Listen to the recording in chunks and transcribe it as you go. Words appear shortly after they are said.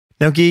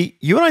Now, Guy,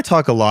 you and I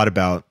talk a lot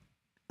about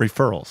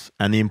referrals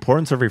and the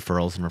importance of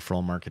referrals in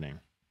referral marketing.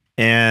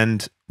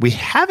 And we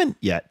haven't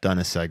yet done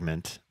a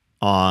segment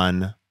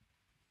on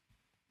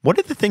what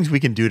are the things we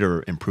can do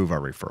to improve our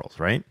referrals,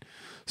 right?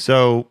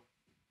 So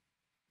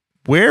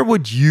where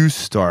would you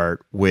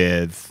start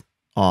with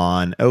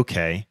on,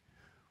 okay,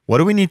 what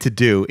do we need to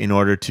do in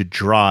order to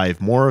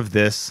drive more of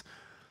this?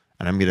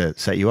 And I'm going to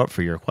set you up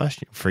for your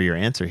question, for your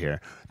answer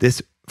here.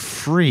 This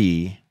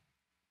free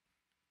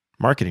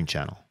marketing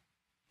channel.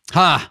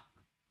 Ha!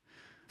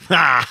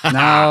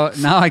 now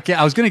I can't.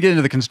 I was going to get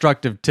into the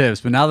constructive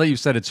tips, but now that you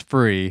said it's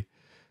free,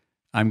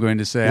 I'm going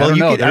to say, well, I don't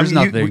know. There's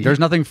nothing. There's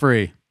nothing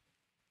free.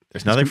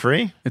 There's nothing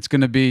free? It's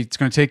going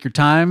to take your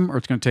time or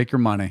it's going to take your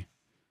money.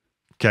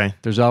 Okay.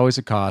 There's always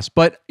a cost.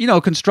 But,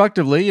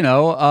 constructively,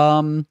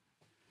 the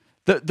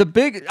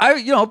big,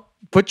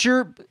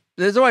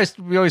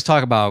 we always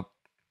talk about,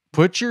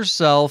 put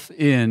yourself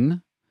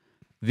in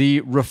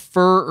the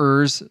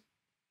referrer's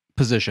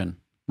position,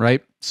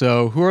 right?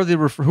 So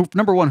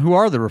number one, who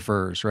are the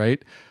referrers,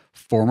 right?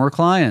 Former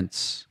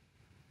clients.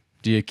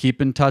 Do you keep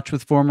in touch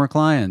with former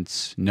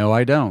clients? No,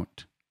 I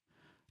don't.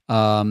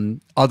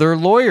 Other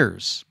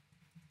lawyers.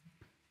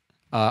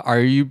 Are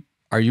you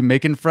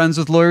making friends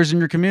with lawyers in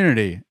your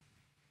community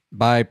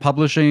by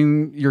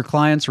publishing your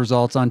clients'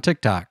 results on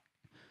TikTok?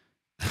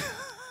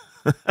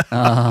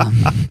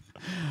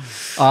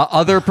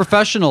 Other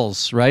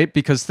professionals, right?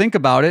 Because think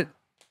about it.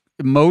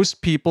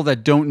 Most people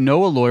that don't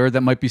know a lawyer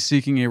that might be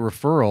seeking a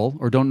referral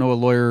or don't know a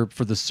lawyer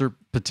for the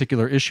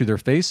particular issue they're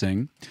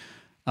facing,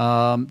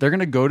 they're going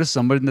to go to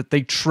somebody that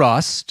they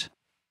trust.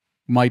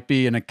 Might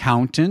be an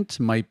accountant,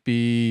 might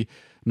be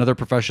another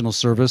professional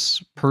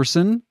service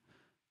person.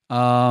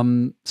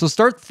 So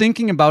start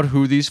thinking about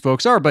who these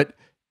folks are. But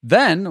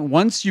then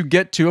once you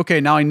get to, okay,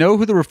 now I know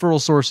who the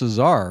referral sources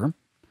are,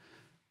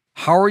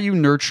 how are you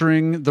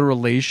nurturing the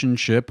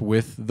relationship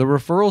with the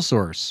referral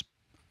source?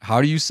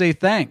 How do you say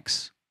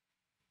thanks?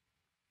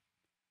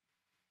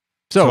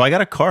 So I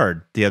got a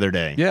card the other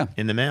day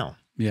in the mail.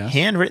 Yeah.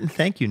 Handwritten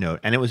thank you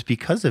note. And it was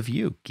because of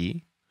you,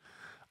 Guy.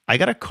 I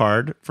got a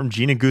card from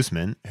Gina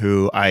Guzman,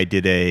 who I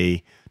did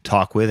a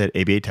talk with at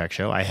ABA Tech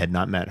Show. I had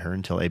not met her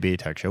until ABA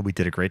Tech Show. We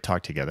did a great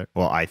talk together.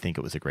 Well, I think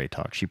it was a great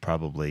talk. She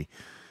probably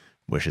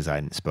wishes I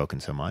hadn't spoken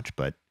so much.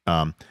 But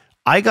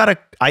I got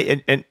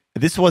and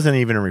this wasn't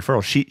even a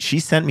referral. She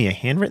sent me a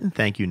handwritten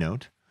thank you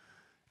note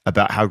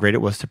about how great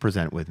it was to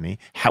present with me.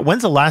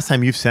 When's the last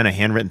time you've sent a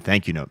handwritten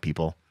thank you note,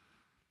 people?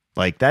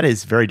 Like, that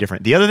is very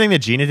different. The other thing that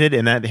Gina did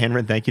in that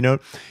handwritten thank you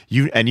note,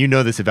 you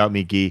know this about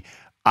me, Guy,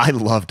 I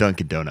love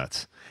Dunkin'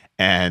 Donuts.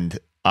 And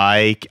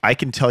I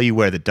can tell you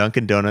where the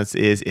Dunkin' Donuts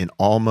is in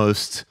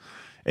almost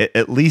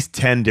at least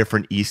 10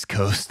 different East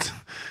Coast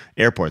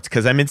airports,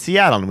 because I'm in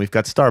Seattle and we've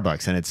got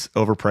Starbucks and it's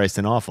overpriced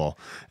and awful.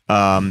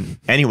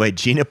 Anyway,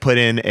 Gina put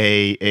in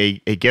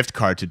a gift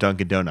card to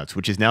Dunkin' Donuts,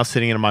 which is now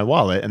sitting in my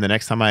wallet. And the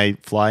next time I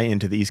fly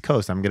into the East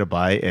Coast, I'm going to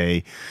buy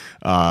a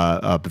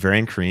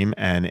Bavarian cream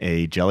and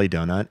a jelly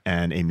donut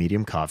and a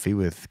medium coffee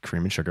with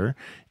cream and sugar.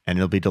 And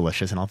it'll be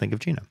delicious, and I'll think of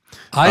Gina.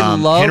 I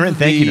love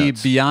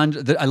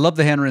I love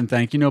the handwritten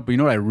thank you note, but you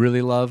know what I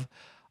really love?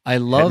 I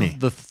love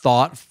the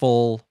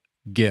thoughtful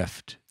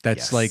gift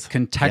that's like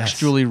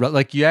contextually,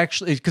 like you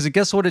actually, because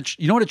guess what?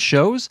 You know what it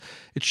shows?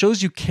 It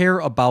shows you care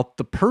about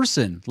the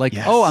person. Like,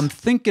 oh, I'm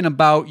thinking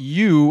about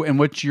you and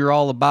what you're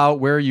all about,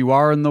 where you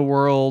are in the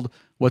world,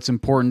 what's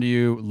important to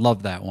you.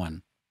 Love that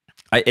one.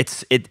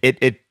 It's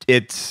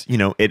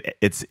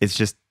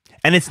just.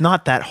 And it's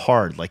not that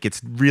hard. Like,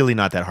 it's really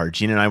not that hard.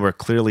 Gina and I were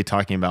clearly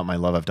talking about my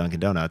love of Dunkin'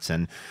 Donuts,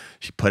 and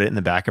she put it in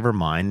the back of her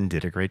mind and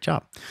did a great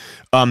job.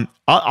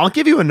 I'll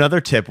give you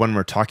another tip when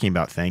we're talking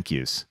about thank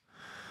yous.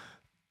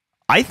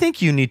 I think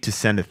you need to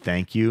send a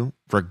thank you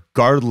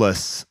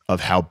regardless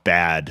of how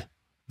bad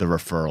the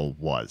referral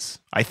was.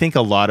 I think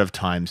a lot of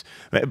times,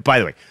 by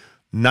the way,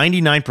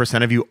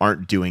 99% of you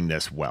aren't doing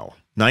this well.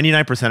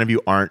 99% of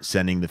you aren't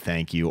sending the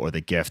thank you or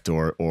the gift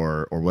or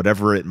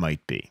whatever it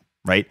might be,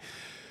 right?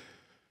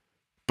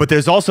 But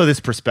there's also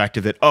this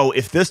perspective that, oh,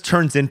 if this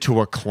turns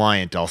into a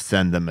client, I'll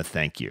send them a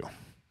thank you.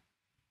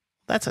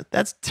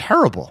 That's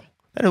terrible.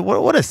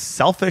 What a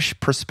selfish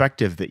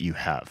perspective that you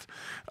have.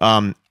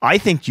 I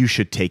think you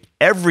should take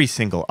every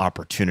single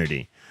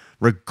opportunity,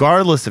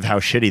 regardless of how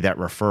shitty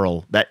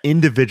that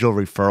individual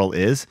referral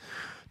is,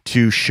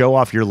 to show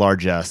off your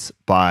largesse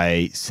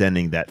by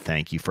sending that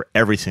thank you for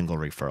every single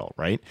referral,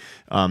 right?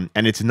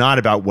 And it's not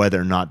about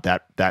whether or not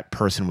that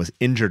person was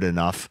injured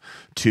enough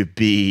to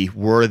be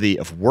worthy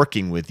of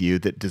working with you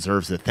that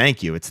deserves a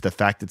thank you. It's the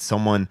fact that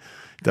someone,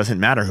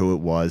 doesn't matter who it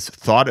was,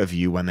 thought of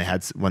you when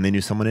they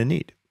knew someone in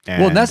need.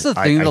 And that's the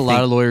thing that a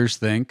lot of lawyers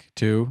think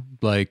too.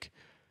 Like,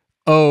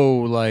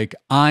 oh, like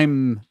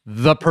I'm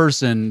the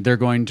person they're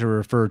going to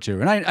refer to.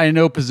 And I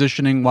know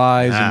positioning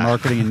wise and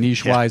marketing and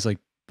niche wise, like,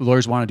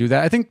 lawyers want to do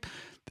that. I think,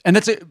 and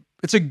it's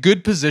a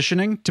good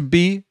positioning to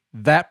be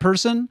that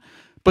person.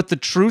 But the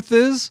truth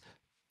is,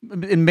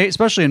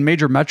 especially in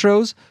major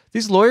metros,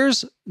 these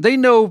lawyers, they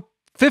know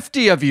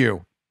 50 of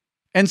you.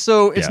 And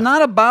so it's Yeah.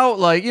 not about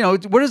like,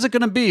 what is it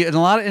going to be?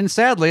 And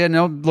sadly, I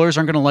know lawyers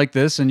aren't going to like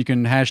this, and you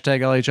can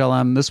hashtag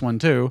LHLM this one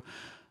too.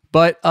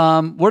 But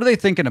what are they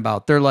thinking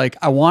about? They're like,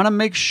 I want to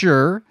make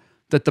sure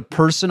that the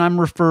person I'm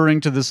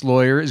referring to this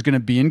lawyer is going to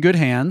be in good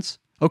hands.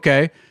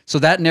 Okay. So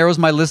that narrows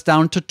my list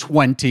down to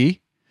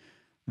 20.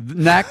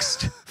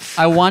 Next,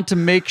 I want to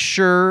make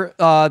sure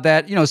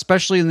that,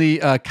 especially in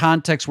the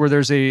context where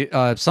there's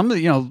and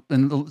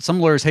some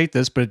lawyers hate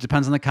this, but it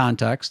depends on the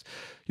context.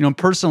 In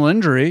personal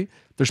injury,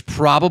 there's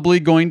probably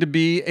going to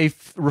be a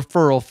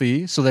referral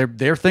fee. So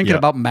they're thinking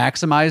about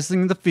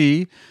maximizing the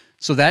fee.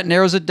 So that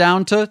narrows it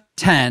down to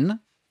 10.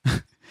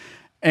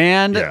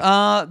 And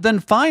then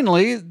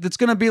finally, it's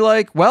going to be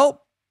like,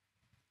 well,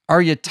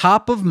 are you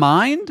top of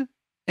mind?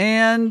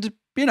 And,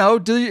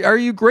 are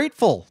you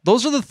grateful?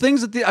 Those are the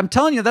things that I'm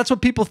telling you, that's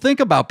what people think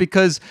about,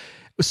 because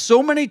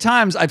so many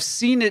times I've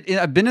seen it.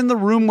 I've been in the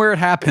room where it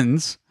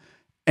happens,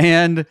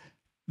 and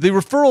the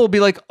referral will be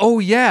like, oh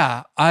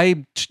yeah,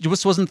 I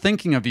just wasn't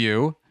thinking of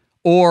you.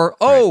 Or,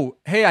 oh,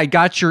 hey, I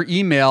got your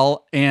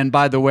email, and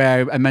by the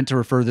way, I meant to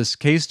refer this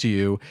case to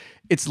you.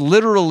 It's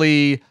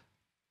literally,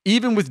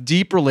 even with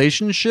deep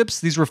relationships,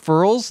 these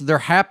referrals, they're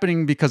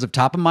happening because of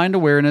top of mind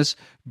awareness,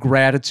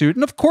 gratitude,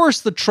 and of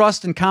course the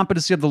trust and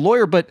competency of the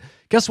lawyer. But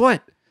guess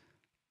what?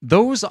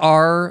 There's a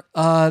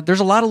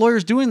lot of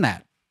lawyers doing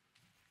that.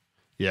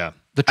 Yeah.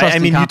 The trust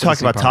and you talk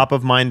competency about part. top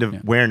of mind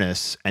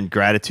awareness and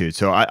gratitude.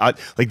 So I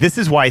like, this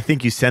is why I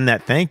think you send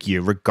that thank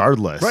you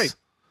regardless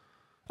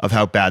of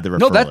how bad the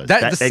referral is.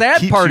 The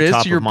sad part is,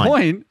 to your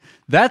point,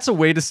 that's a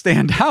way to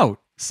stand out,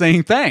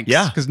 saying thanks.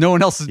 Yeah. Because no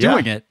one else is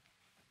doing it.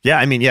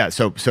 Yeah,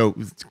 so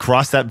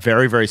cross that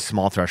very, very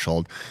small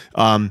threshold.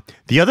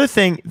 The other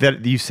thing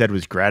that you said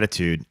was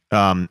gratitude.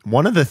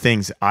 One of the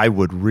things I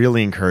would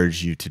really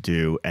encourage you to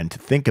do and to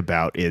think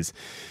about is,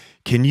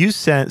 can you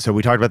send, so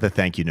we talked about the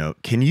thank you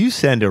note, can you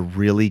send a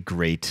really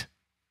great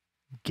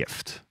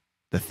gift,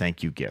 the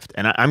thank you gift?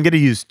 And I'm going to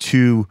use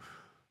two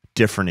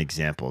different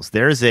examples.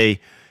 There's a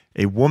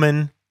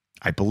woman,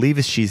 I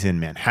believe she's in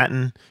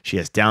Manhattan. She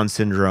has Down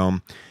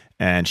syndrome.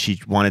 And she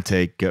wanted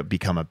to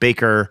become a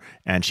baker,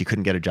 and she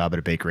couldn't get a job at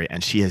a bakery.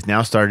 And she has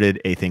now started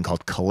a thing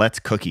called Colette's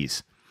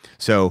Cookies.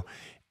 So,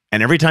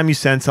 and every time you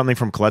send something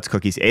from Colette's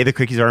Cookies, A, the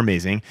cookies are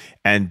amazing,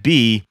 and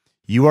B,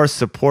 you are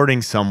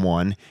supporting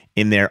someone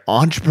in their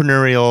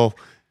entrepreneurial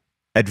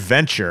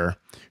adventure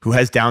who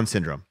has Down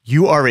syndrome.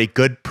 You are a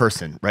good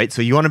person, right?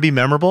 So you want to be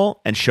memorable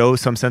and show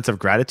some sense of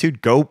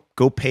gratitude, go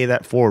pay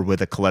that forward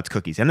with a Colette's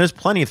Cookies. And there's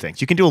plenty of things.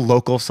 You can do a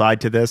local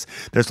side to this.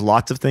 There's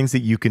lots of things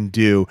that you can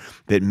do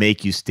that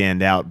make you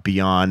stand out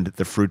beyond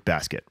the fruit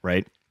basket,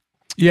 right?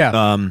 Yeah.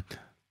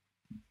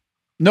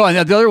 No,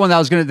 and the other one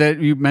that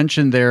you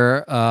mentioned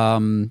there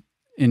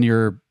in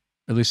your,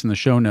 at least in the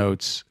show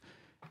notes,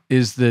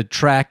 is the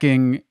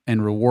tracking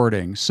and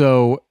rewarding.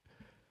 So,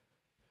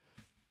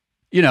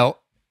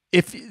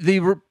 if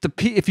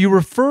you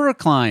refer a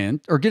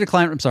client or get a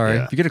client,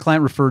 if you get a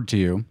client referred to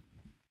you,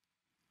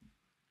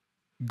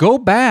 go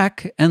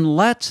back and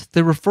let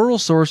the referral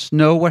source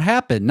know what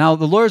happened. Now,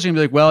 the lawyer's going to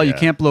be like, well, you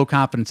can't blow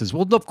confidences.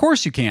 Well, of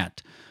course you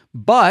can't.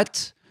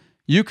 But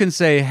you can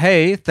say,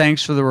 hey,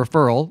 thanks for the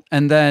referral.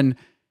 And then,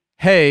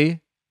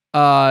 hey,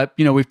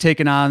 we've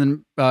taken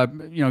on,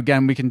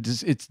 again,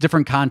 it's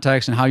different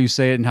context and how you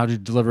say it and how to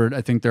deliver it.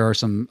 I think there are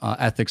some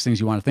ethics things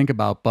you want to think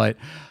about. But,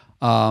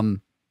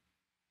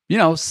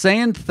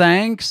 saying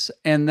thanks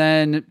and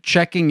then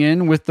checking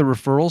in with the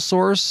referral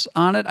source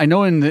on it. I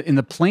know in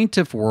the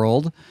plaintiff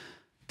world,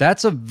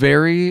 that's a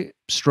very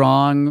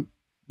strong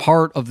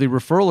part of the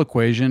referral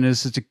equation,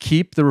 is to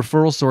keep the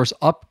referral source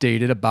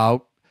updated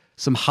about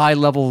some high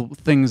level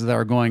things that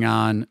are going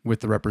on with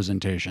the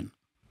representation.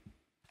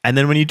 And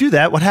then when you do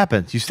that, what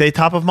happens? You stay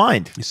top of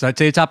mind. You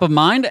stay top of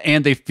mind,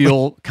 and they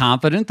feel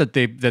confident that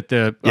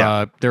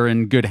they're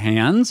in good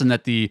hands, and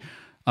that the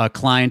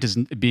client is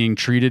being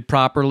treated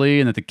properly,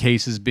 and that the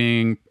case is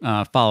being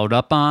followed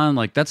up on.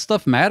 Like, that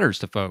stuff matters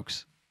to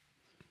folks.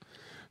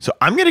 So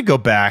I'm going to go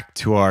back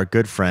to our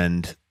good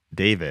friend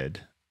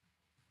David,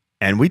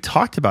 and we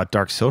talked about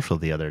dark social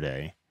the other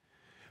day.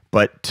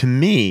 But to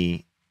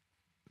me,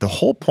 the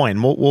whole point,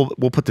 and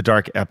we'll put the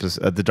dark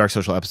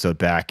social episode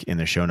back in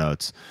the show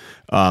notes.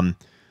 But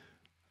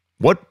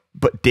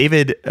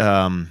David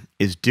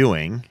is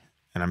doing,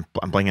 and I'm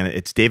blanking on it.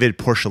 It's David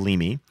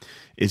Porcellini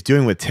is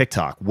doing with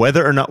TikTok,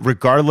 whether or not,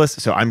 regardless.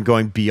 So I'm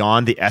going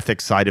beyond the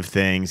ethics side of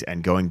things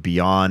and going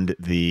beyond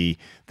the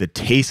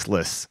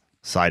tasteless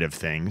side of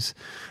things.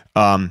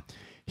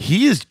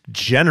 He is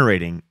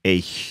generating a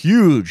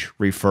huge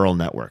referral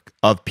network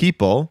of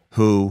people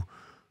who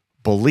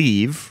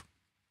believe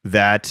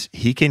that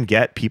he can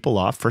get people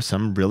off for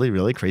some really,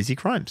 really crazy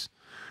crimes.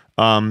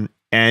 And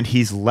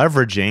he's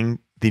leveraging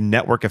the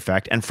network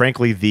effect and,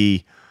 frankly,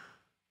 the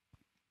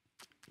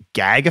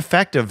gag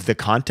effect of the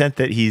content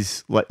that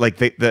he's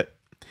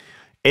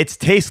it's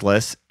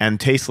tasteless, and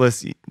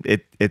tasteless,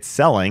 it's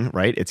selling,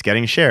 right? It's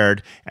getting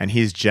shared, and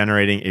he's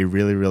generating a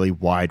really, really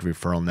wide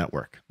referral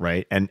network,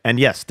 right? And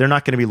yes, they're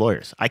not going to be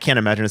lawyers. I can't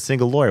imagine a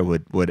single lawyer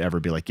would ever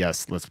be like,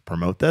 yes, let's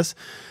promote this.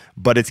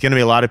 But it's going to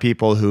be a lot of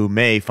people who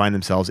may find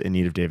themselves in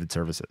need of David's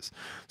services.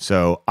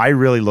 So I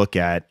really look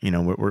at,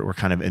 we're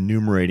kind of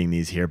enumerating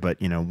these here,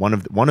 but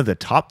one of the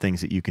top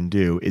things that you can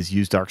do is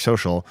use dark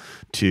social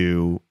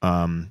to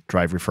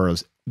drive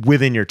referrals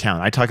within your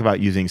town. I talk about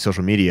using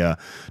social media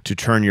to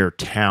turn your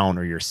town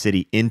or your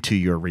city into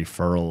your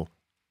referral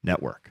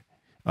network.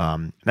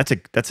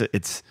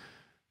 It's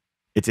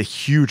a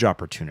huge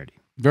opportunity.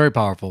 Very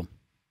powerful.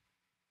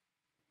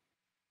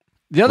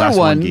 The other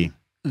one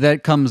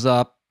that comes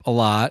up a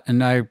lot,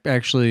 and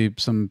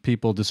some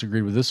people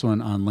disagreed with this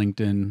one on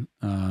LinkedIn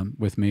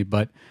with me,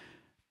 but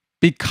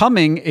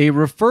becoming a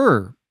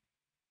referrer.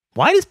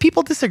 Why does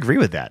people disagree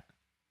with that?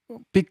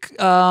 It's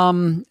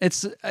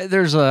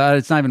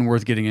not even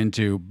worth getting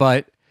into,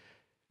 but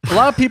a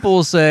lot of people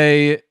will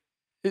say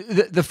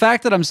the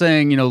fact that I'm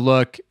saying,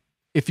 look,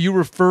 if you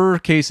refer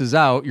cases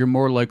out, you're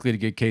more likely to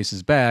get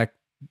cases back.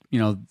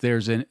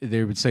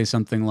 They would say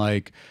something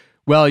like,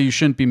 well, you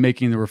shouldn't be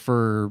making the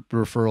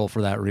referral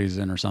for that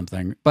reason or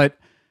something. But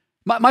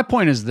my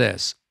point is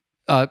this,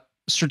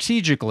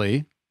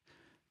 strategically,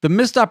 the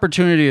missed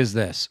opportunity is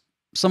this.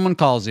 Someone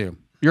calls you,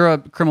 you're a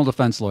criminal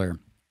defense lawyer.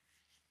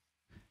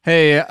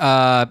 Hey,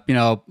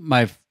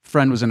 my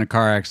friend was in a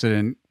car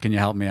accident. Can you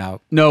help me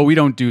out? No, we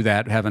don't do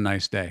that. Have a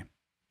nice day.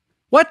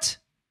 What?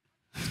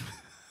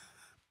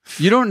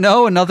 You don't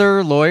know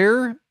another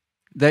lawyer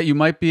that you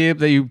might be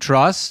able, that you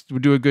trust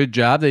would do a good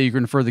job that you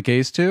can refer the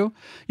case to?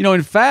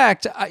 In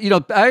fact,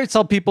 I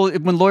tell people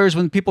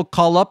when people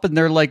call up and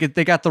they're like, if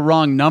they got the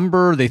wrong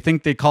number, they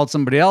think they called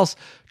somebody else,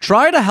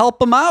 try to help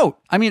them out.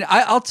 I mean,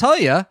 I'll tell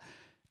you,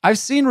 I've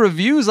seen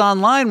reviews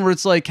online where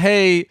it's like,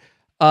 hey,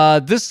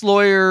 this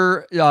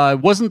lawyer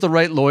wasn't the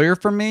right lawyer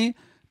for me,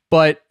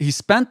 but he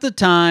spent the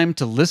time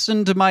to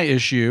listen to my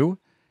issue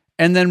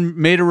and then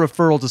made a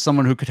referral to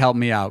someone who could help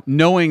me out,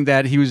 knowing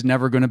that he was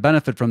never going to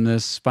benefit from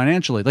this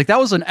financially. Like, that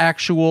was an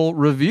actual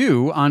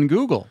review on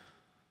Google.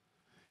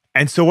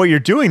 And so what you're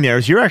doing there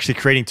is you're actually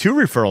creating two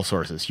referral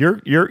sources. You're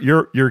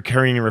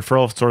creating a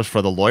referral source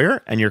for the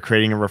lawyer, and you're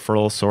creating a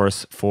referral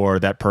source for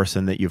that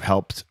person that you've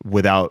helped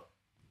without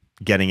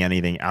getting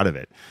anything out of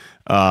it.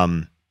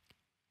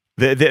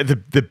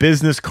 The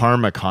business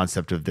karma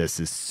concept of this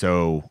is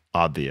so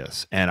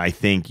obvious. And I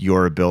think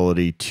your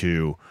ability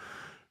to,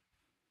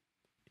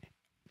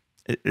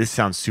 this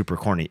sounds super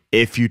corny,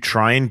 if you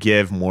try and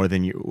give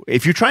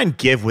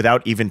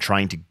without even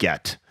trying to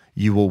get,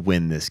 you will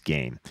win this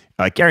game.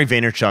 Gary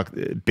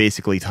Vaynerchuk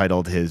basically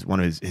titled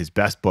one of his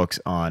best books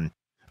on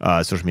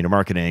social media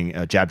marketing,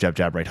 Jab, Jab,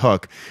 Jab, Right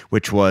Hook,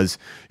 which was,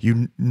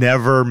 you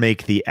never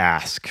make the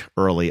ask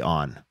early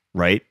on.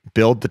 Right?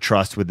 Build the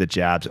trust with the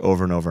jabs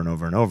over and over and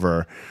over and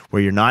over,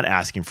 where you're not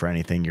asking for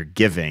anything, you're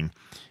giving.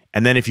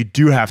 And then if you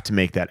do have to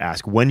make that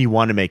ask, when you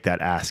want to make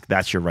that ask,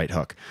 that's your right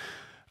hook.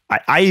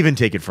 I even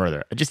take it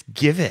further. Just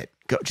give it.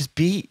 Go. Just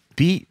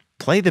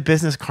play the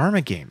business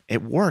karma game.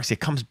 It works. It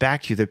comes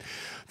back to you.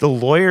 The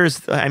lawyers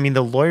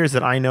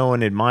that I know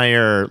and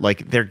admire,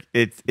 like,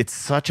 it's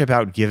such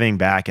about giving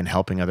back and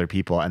helping other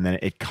people, and then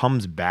it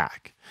comes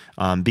back.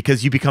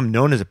 Because you become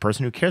known as a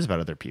person who cares about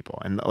other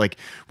people. And like,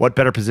 what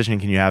better position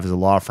can you have as a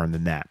law firm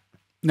than that?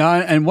 No,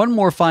 and one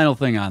more final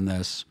thing on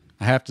this.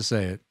 I have to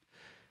say it.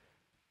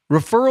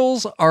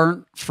 Referrals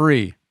aren't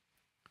free.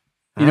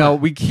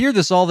 We hear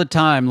this all the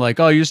time, like,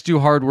 oh, you just do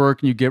hard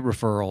work and you get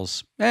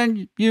referrals.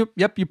 And you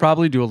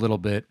probably do a little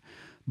bit.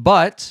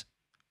 But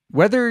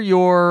whether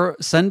you're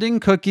sending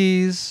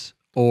cookies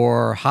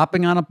or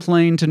hopping on a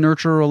plane to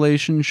nurture a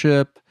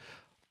relationship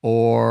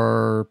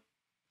or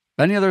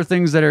any other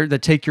things that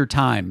take your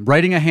time,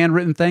 writing a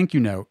handwritten thank you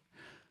note,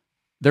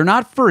 they're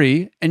not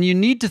free, and you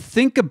need to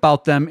think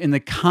about them in the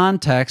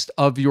context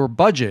of your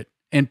budget.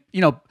 And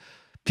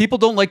people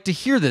don't like to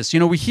hear this.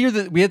 We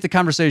had the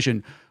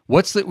conversation.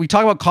 We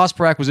talk about cost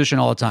per acquisition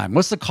all the time.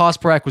 What's the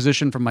cost per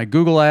acquisition from my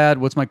Google ad?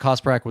 What's my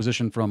cost per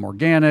acquisition from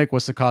organic?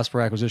 What's the cost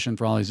per acquisition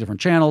for all these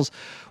different channels?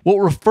 Well,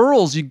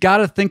 referrals, you got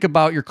to think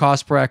about your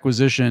cost per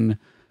acquisition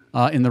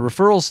in the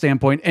referral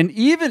standpoint. And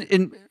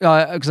even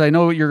because I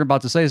know you're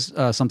about to say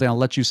something, I'll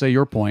let you say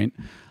your point.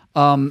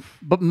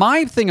 But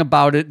my thing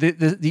about it,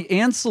 the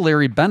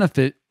ancillary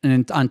benefit,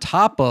 and on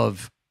top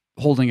of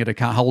holding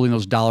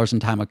those dollars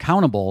and time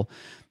accountable,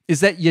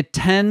 is that you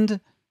tend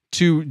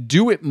to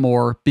do it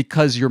more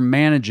because you're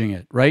managing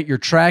it, right? You're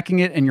tracking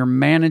it and you're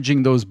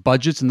managing those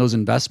budgets and those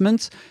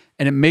investments,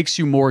 and it makes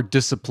you more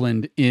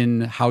disciplined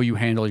in how you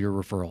handle your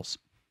referrals.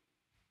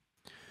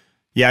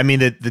 Yeah, I mean,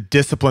 the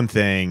discipline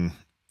thing,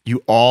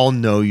 you all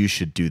know you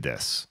should do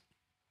this.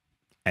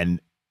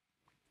 And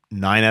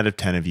 9 out of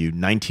 10 of you,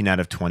 19 out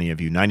of 20 of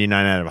you,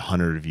 99 out of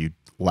 100 of you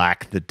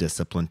lack the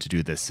discipline to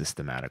do this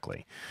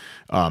systematically.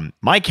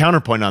 My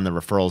counterpoint on the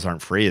referrals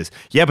aren't free is,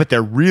 yeah, but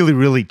they're really,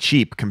 really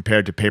cheap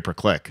compared to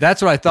pay-per-click.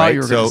 That's what I thought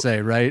you were going to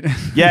say, right?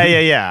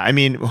 Yeah. I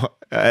mean,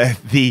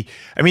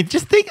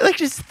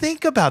 just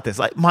think about this.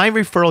 Like my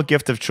referral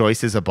gift of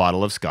choice is a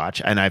bottle of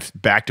scotch, and I've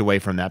backed away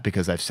from that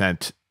because I've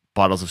sent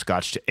bottles of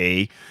scotch to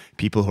A,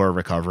 people who are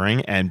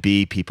recovering, and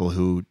B, people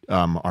who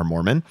are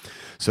Mormon.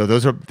 So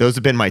those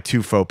have been my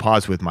two faux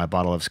pas with my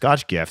bottle of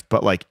scotch gift.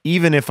 But like,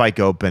 even if I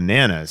go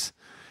bananas,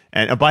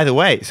 and by the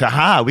way,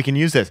 so we can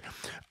use this.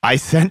 I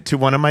sent to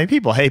one of my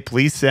people, hey,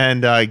 please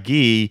send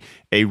Guy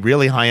a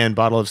really high-end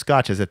bottle of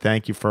scotch as a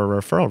thank you for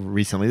a referral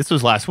recently. This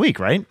was last week,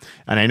 right?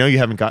 And I know you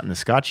haven't gotten the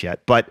scotch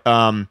yet, but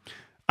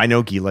I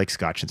know Guy likes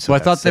scotch. And so I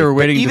thought they were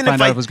waiting to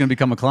find out if it was going to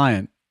become a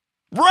client.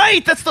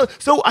 Right.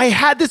 So I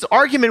had this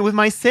argument with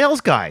my sales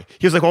guy.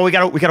 He was like, well, we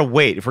gotta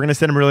wait. If we're gonna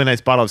send him a really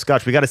nice bottle of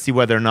scotch, we gotta see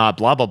whether or not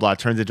blah, blah, blah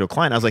turns into a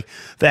client. I was like,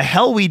 the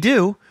hell we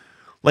do.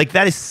 Like,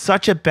 that is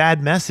such a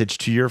bad message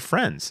to your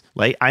friends.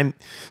 Like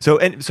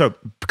so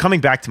coming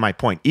back to my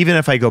point, even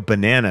if I go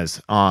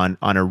bananas on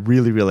a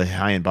really, really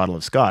high-end bottle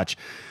of scotch,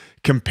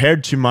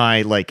 compared to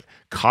my like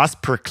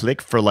cost per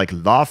click for like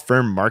law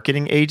firm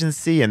marketing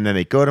agency, and then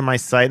they go to my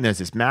site and there's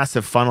this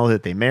massive funnel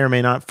that they may or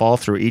may not fall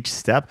through each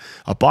step.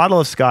 A bottle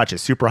of scotch, a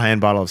super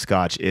high-end bottle of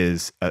scotch,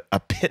 is a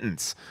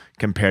pittance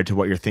compared to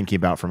what you're thinking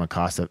about from a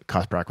cost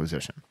per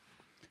acquisition.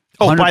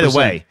 Oh, 100%. By the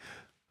way,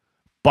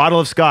 bottle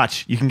of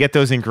scotch, you can get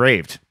those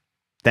engraved.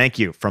 Thank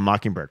you from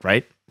Mockingbird,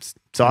 right?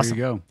 It's awesome.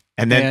 There you go.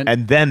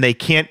 And then they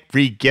can't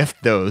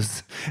re-gift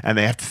those, and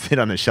they have to sit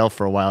on the shelf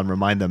for a while and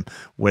remind them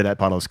where that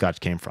bottle of scotch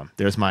came from.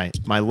 There's my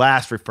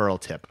last referral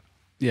tip.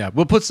 Yeah,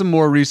 we'll put some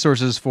more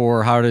resources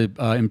for how to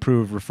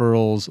improve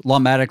referrals.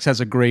 Lawmatics has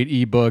a great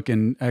ebook,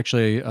 and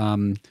actually did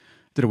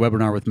a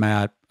webinar with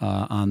Matt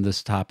on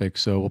this topic.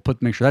 So we'll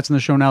make sure that's in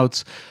the show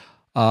notes.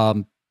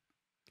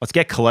 Let's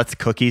get Colette's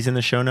cookies in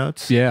the show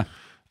notes. Yeah.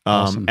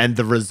 Awesome. And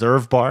the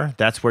Reserve Bar,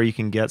 that's where you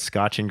can get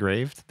scotch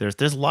engraved.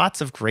 There's lots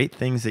of great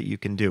things that you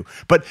can do.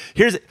 But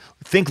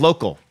think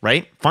local,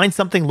 right? Find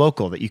something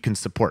local that you can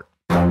support.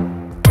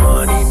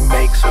 Money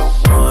makes a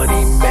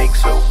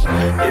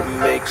it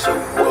makes a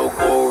world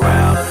go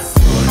round.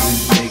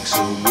 Money makes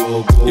a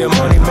world go round. Yeah,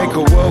 money make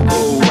a world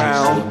go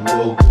round.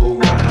 Money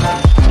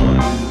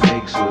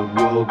makes a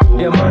world go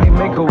round. Yeah, money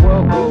make a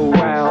world go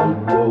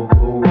round.